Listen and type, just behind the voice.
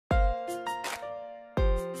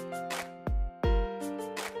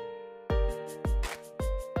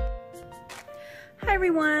Hi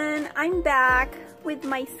everyone, I'm back with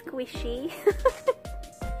my squishy.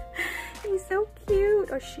 He's so cute,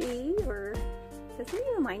 or she, or doesn't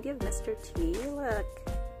he remind you of Mr. T? Look,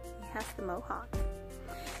 he has the mohawk.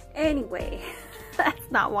 Anyway, that's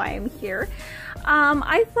not why I'm here.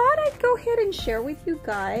 I thought I'd go ahead and share with you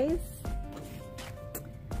guys.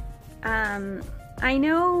 I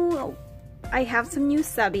know I have some new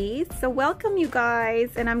subbies, so welcome you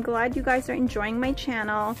guys, and I'm glad you guys are enjoying my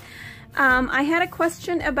channel. I had a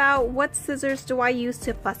question about what scissors do I use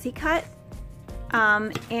to fussy cut,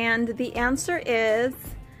 and the answer is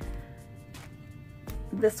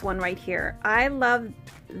this one right here. I love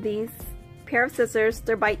these pair of scissors.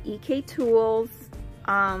 They're by EK Tools.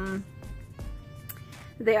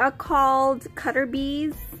 They are called cutter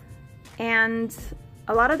bees, and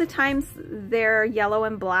a lot of the times they're yellow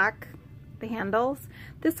and black, the handles.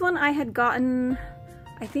 This one I had gotten,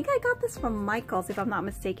 I think I got this from Michael's if I'm not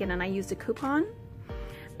mistaken, and I used a coupon.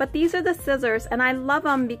 But these are the scissors, and I love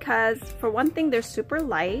them because for one thing they're super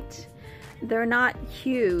light. They're not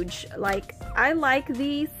huge. Like, I like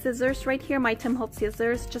these scissors right here, my Tim Holtz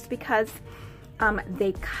scissors, just because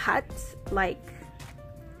they cut like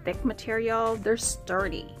thick material. They're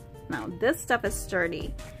sturdy. Now this stuff is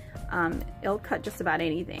sturdy. It'll cut just about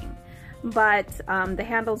anything. But the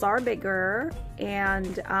handles are bigger,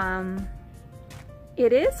 and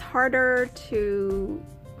it is harder to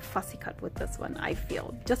fussy cut with this one, I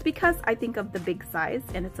feel, just because I think of the big size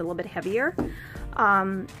and it's a little bit heavier.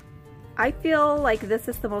 I feel like this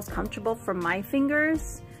is the most comfortable for my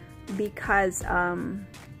fingers because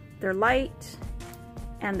they're light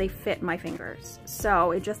and they fit my fingers.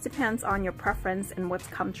 So it just depends on your preference and what's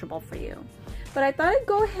comfortable for you. But I thought I'd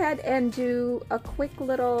go ahead and do a quick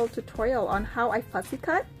little tutorial on how I fussy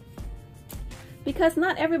cut, because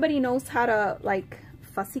not everybody knows how to like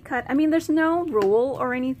fussy cut. I mean, there's no rule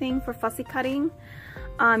or anything for fussy cutting.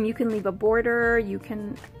 You can leave a border, you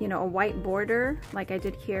can, you know, a white border like I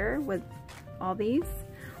did here with all these,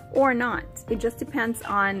 or not. It just depends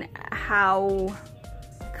on how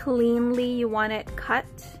cleanly you want it cut.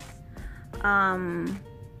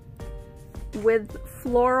 With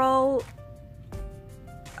floral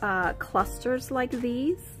clusters like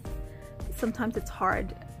these, sometimes it's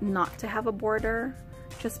hard not to have a border,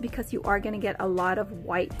 just because you are going to get a lot of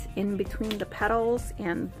white in between the petals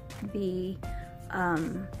and the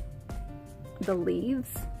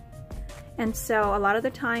leaves. And so a lot of the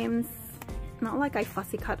times, not like I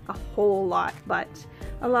fussy cut a whole lot, but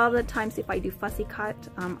a lot of the times if I do fussy cut,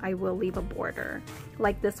 I will leave a border.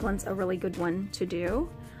 Like this one's a really good one to do.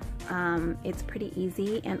 It's pretty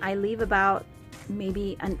easy, and I leave about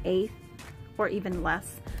maybe 1/8 or even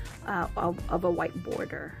less of a white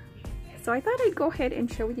border. So I thought I'd go ahead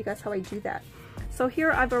and share with you guys how I do that. So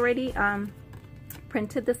here I've already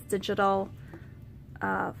printed this digital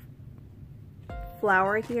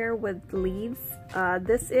flower here with leaves.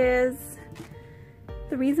 This is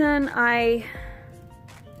the reason I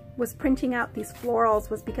was printing out these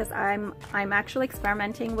florals, was because I'm actually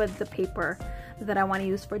experimenting with the paper that I want to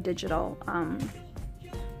use for digital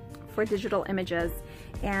images,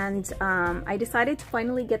 and I decided to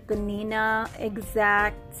finally get the Nina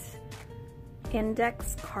Exact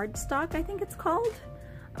Index cardstock, I think it's called.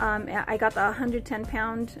 I got the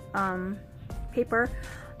 110-pound paper.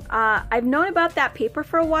 I've known about that paper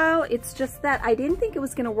for a while. It's just that I didn't think it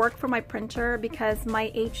was going to work for my printer, because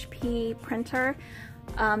my HP printer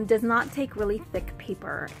does not take really thick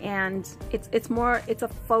paper, and it's a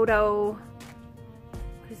photo,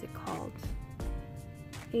 what is it called?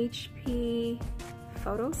 HP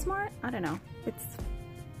Photo Smart? I don't know. It's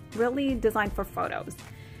really designed for photos.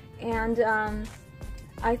 And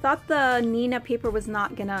I thought the Nina paper was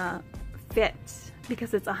not gonna fit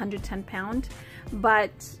because it's 110-pound,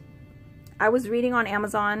 but I was reading on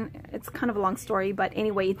Amazon. It's kind of a long story, but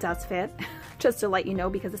anyway, it does fit, just to let you know,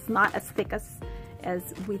 because it's not as thick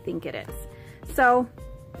as we think it is. So,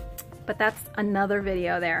 but that's another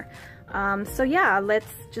video there. So yeah,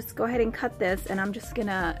 let's just go ahead and cut this, and I'm just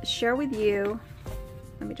gonna share with you.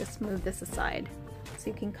 Let me just move this aside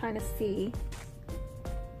so you can kind of see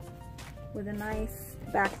with a nice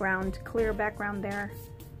background, clear background there,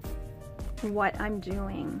 what I'm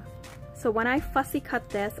doing. So when I fussy cut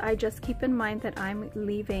this, I just keep in mind that I'm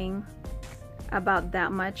leaving about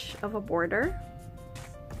that much of a border.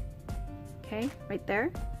 Okay, right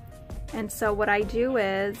there. And so what I do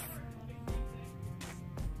is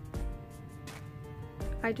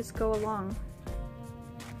I just go along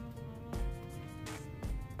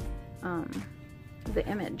the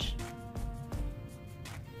image.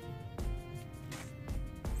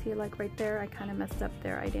 See, like right there, I kind of messed up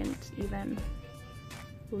there. I didn't even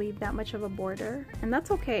leave that much of a border, and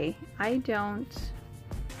that's okay. I don't,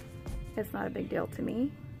 it's not a big deal to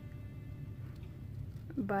me.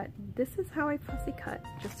 But this is how I fussy cut,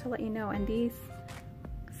 just to let you know. And these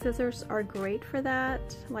scissors are great for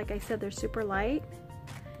that. Like I said, they're super light.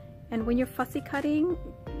 And when you're fussy cutting,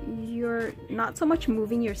 you're not so much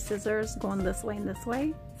moving your scissors going this way and this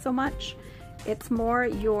way so much. It's more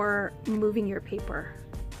you're moving your paper.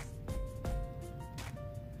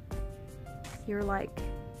 You're like,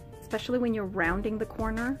 especially when you're rounding the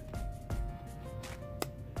corner,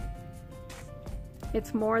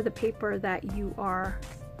 it's more the paper that you are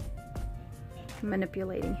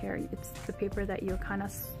manipulating here. It's the paper that you're kind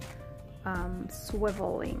of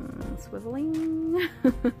swiveling.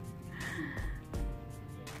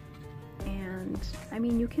 And I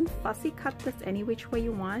mean, you can fussy cut this any which way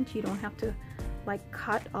you want. You don't have to like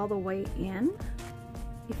cut all the way in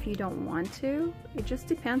if you don't want to. It just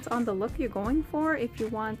depends on the look you're going for. If you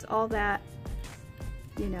want all that,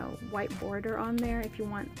 you know, white border on there, if you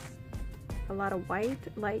want a lot of white,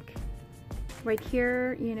 like right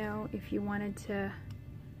here, you know, if you wanted to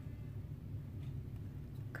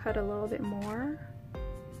cut a little bit more,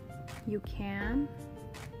 you can.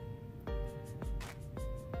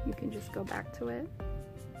 You can just go back to it.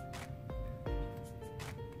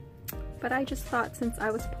 But I just thought, since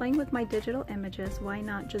I was playing with my digital images, why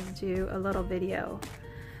not just do a little video?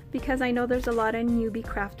 Because I know there's a lot of newbie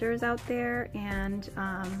crafters out there, and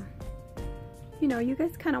you know, you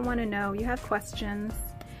guys kind of want to know, you have questions,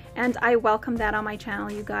 and I welcome that on my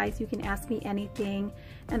channel, you guys. You can ask me anything,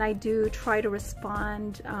 and I do try to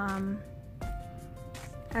respond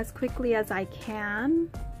as quickly as I can.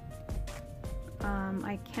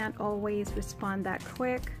 I can't always respond that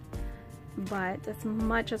quick, but as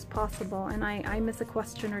much as possible, and I miss a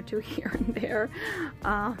question or two here and there.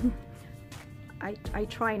 I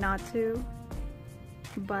try not to,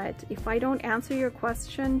 but if I don't answer your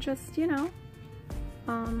question, just, you know,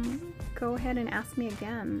 go ahead and ask me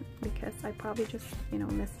again, because I probably just, you know,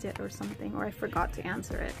 missed it or something, or I forgot to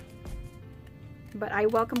answer it. But I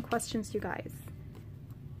welcome questions, you guys,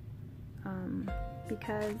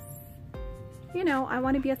 because, you know, I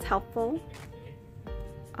want to be as helpful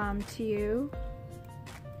to you.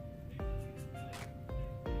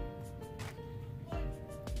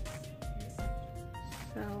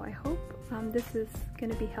 So I hope this is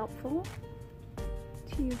going to be helpful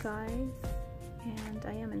to you guys. And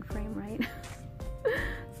I am in frame, right?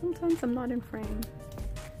 Sometimes I'm not in frame.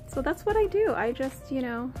 So that's what I do. I just, you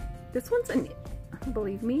know, this one's an,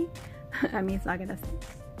 believe me, I mean, it's not gonna,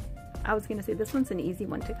 I was gonna say this one's an easy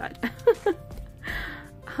one to cut.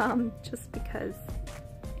 Just because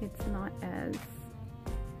it's not as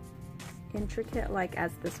intricate like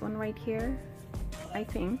as this one right here, I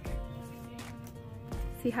think.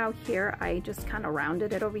 See how here I just kind of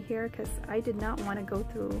rounded it over here, because I did not want to go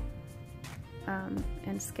through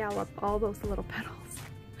and scallop all those little petals.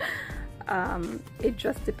 It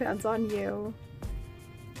just depends on you.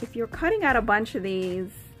 If you're cutting out a bunch of these,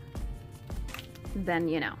 then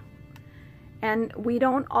you know. And we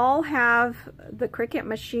don't all have the Cricut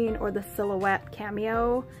machine or the Silhouette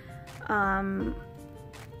Cameo,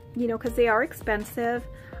 you know, because they are expensive.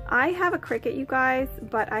 I have a Cricut, you guys,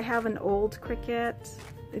 but I have an old Cricut.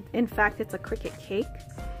 In fact, it's a Cricut Cake.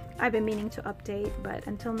 I've been meaning to update, but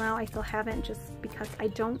until now I still haven't, just because I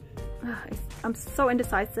don't, I'm so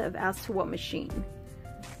indecisive as to what machine.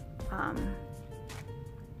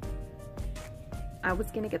 I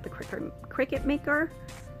was gonna get the Cricut Maker,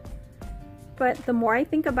 but the more I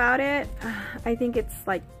think about it, I think it's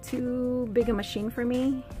like too big a machine for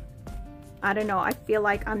me. I don't know, I feel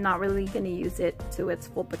like I'm not really gonna use it to its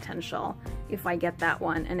full potential if I get that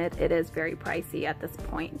one, and it is very pricey at this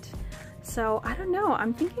point. So I don't know,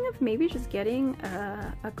 I'm thinking of maybe just getting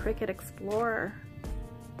a Cricut Explorer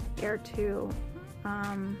Air 2,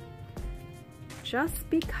 just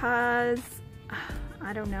because,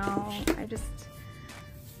 I don't know,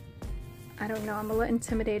 I don't know, I'm a little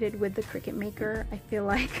intimidated with the Cricut Maker. I feel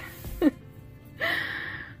like,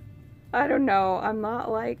 I don't know, I'm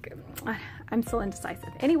not like, I'm still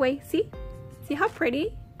indecisive. Anyway, see how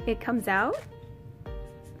pretty it comes out?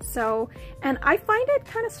 So, and I find it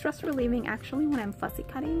kind of stress relieving actually when I'm fussy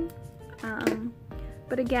cutting.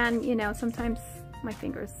 But again, you know, sometimes my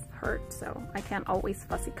fingers hurt, so I can't always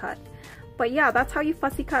fussy cut. But yeah, that's how you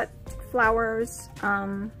fussy cut flowers.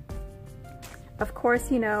 Of course,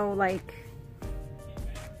 you know, like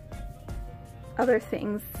other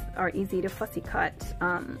things are easy to fussy cut,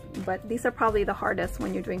 but these are probably the hardest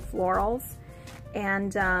when you're doing florals.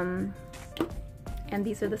 And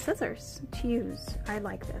these are the scissors to use. I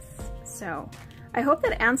like this. So I hope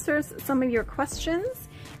that answers some of your questions.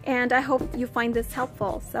 And I hope you find this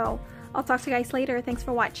helpful. So I'll talk to you guys later. Thanks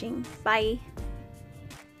for watching. Bye.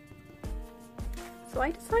 So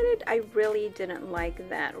I decided I really didn't like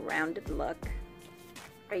that rounded look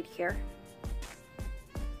right here.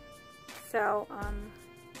 So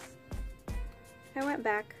I went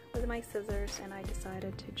back with my scissors and I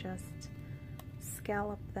decided to just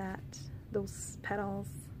scallop those petals.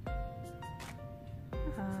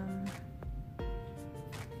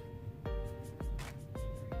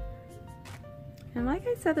 And like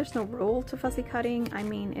I said, there's no rule to fussy cutting. I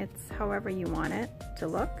mean, it's however you want it to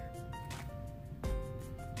look.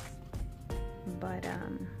 But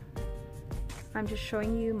I'm just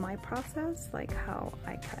showing you my process, like how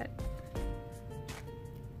I cut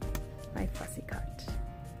my fussy cut.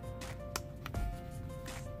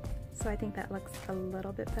 So I think that looks a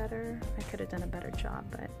little bit better. I could have done a better job,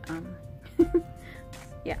 but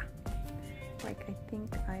yeah. Like I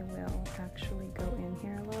think I will actually go in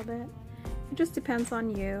here a little bit. It just depends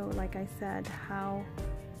on you, like I said, how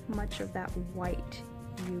much of that white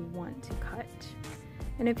you want to cut.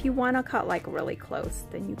 And if you want to cut like really close,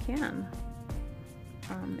 then you can.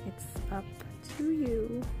 It's up to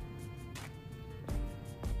you.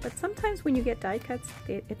 But sometimes when you get die cuts,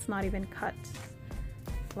 it's not even cut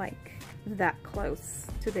like that close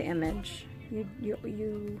to the image.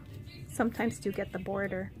 You sometimes do get the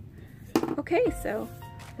border. Okay, so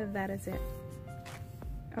that is it.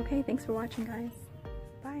 Okay, thanks for watching, guys.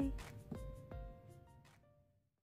 Bye.